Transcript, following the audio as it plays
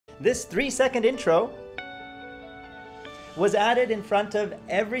This 3-second intro was added in front of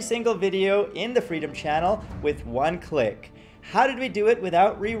every single video in the Freedom channel with one click. How did we do it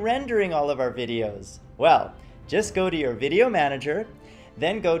without re-rendering all of our videos? Well, just go to your video manager,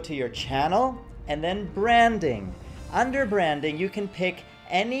 then go to your channel, and then branding. Under branding, you can pick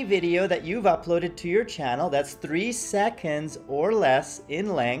any video that you've uploaded to your channel that's 3 seconds or less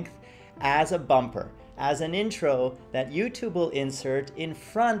in length as a bumper, as an intro that YouTube will insert in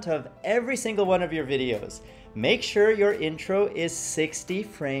front of every single one of your videos. Make sure your intro is 60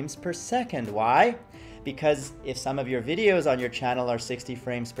 frames per second. Why? Because if some of your videos on your channel are 60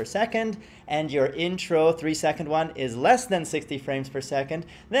 frames per second and your intro 3-second one is less than 60 frames per second,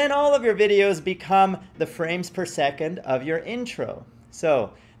 then all of your videos become the frames per second of your intro.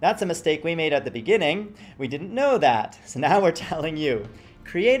 So that's a mistake we made at the beginning. We didn't know that. So now we're telling you,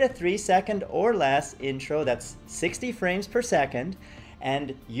 create a 3-second or less intro that's 60 frames per second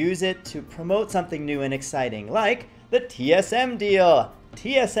and use it to promote something new and exciting, like the TSM deal.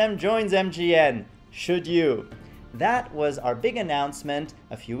 TSM joins MGN. Should you? That was our big announcement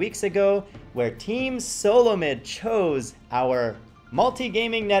a few weeks ago where Team Solomid chose our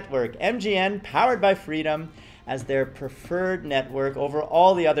multi-gaming network, MGN, powered by Freedom, as their preferred network over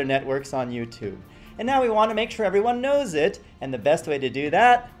all the other networks on YouTube. And now we want to make sure everyone knows it, and the best way to do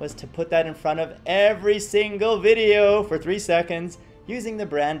that was to put that in front of every single video for 3 seconds using the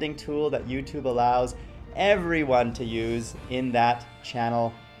branding tool that YouTube allows everyone to use in that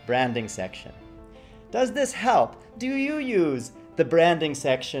channel branding section. Does this help? Do you use the branding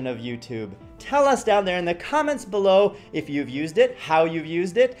section of YouTube? Tell us down there in the comments below if you've used it, how you've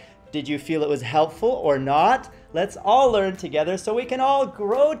used it. Did you feel it was helpful or not? Let's all learn together so we can all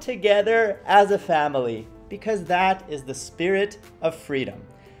grow together as a family, because that is the spirit of freedom,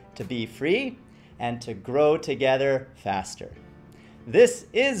 to be free and to grow together faster. This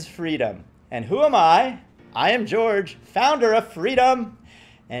is Freedom. And who am I? I am George, founder of Freedom.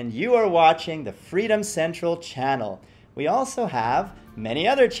 And you are watching the Freedom Central channel. We also have many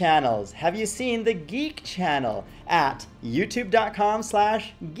other channels. Have you seen the Geek channel at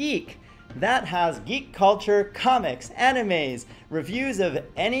youtube.com/geek? That has geek culture, comics, animes, reviews of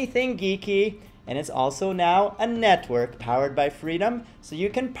anything geeky, and it's also now a network powered by Freedom, so you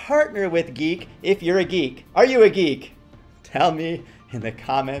can partner with Geek if you're a geek. Are you a geek? Tell me in the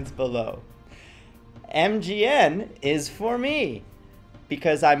comments below. MGN is for me,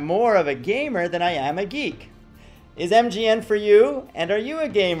 because I'm more of a gamer than I am a geek. Is MGN for you, and are you a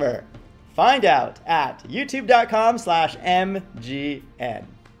gamer? Find out at youtube.com/MGN.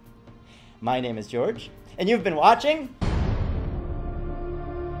 My name is George, and you've been watching.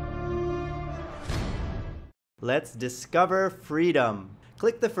 Let's discover freedom.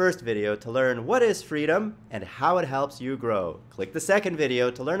 Click the first video to learn what is freedom and how it helps you grow. Click the second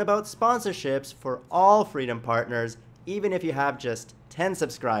video to learn about sponsorships for all Freedom partners, even if you have just 10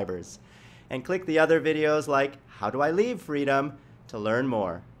 subscribers. And click the other videos like How Do I Leave Freedom to learn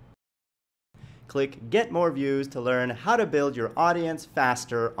more. Click Get More Views to learn how to build your audience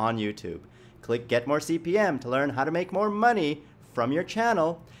faster on YouTube. Click Get More CPM to learn how to make more money from your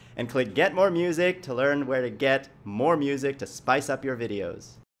channel. And click Get More Music to learn where to get more music to spice up your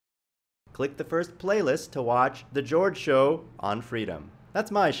videos. Click the first playlist to watch The George Show on Freedom.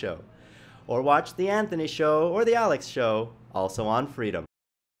 That's my show. Or watch The Anthony Show or The Alex Show, also on Freedom.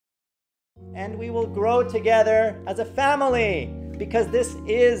 And we will grow together as a family, because this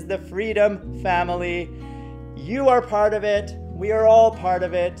is the Freedom family. You are part of it, we are all part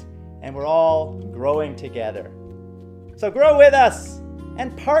of it, and we're all growing together. So grow with us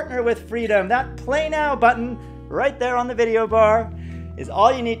and partner with Freedom. That Play Now button right there on the video bar is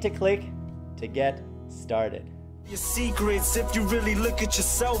all you need to click to get started. Your secrets, if you really look at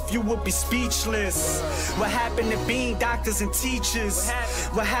yourself, you would be speechless. What happened to being doctors and teachers?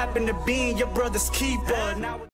 What happened to being your brother's keeper? Now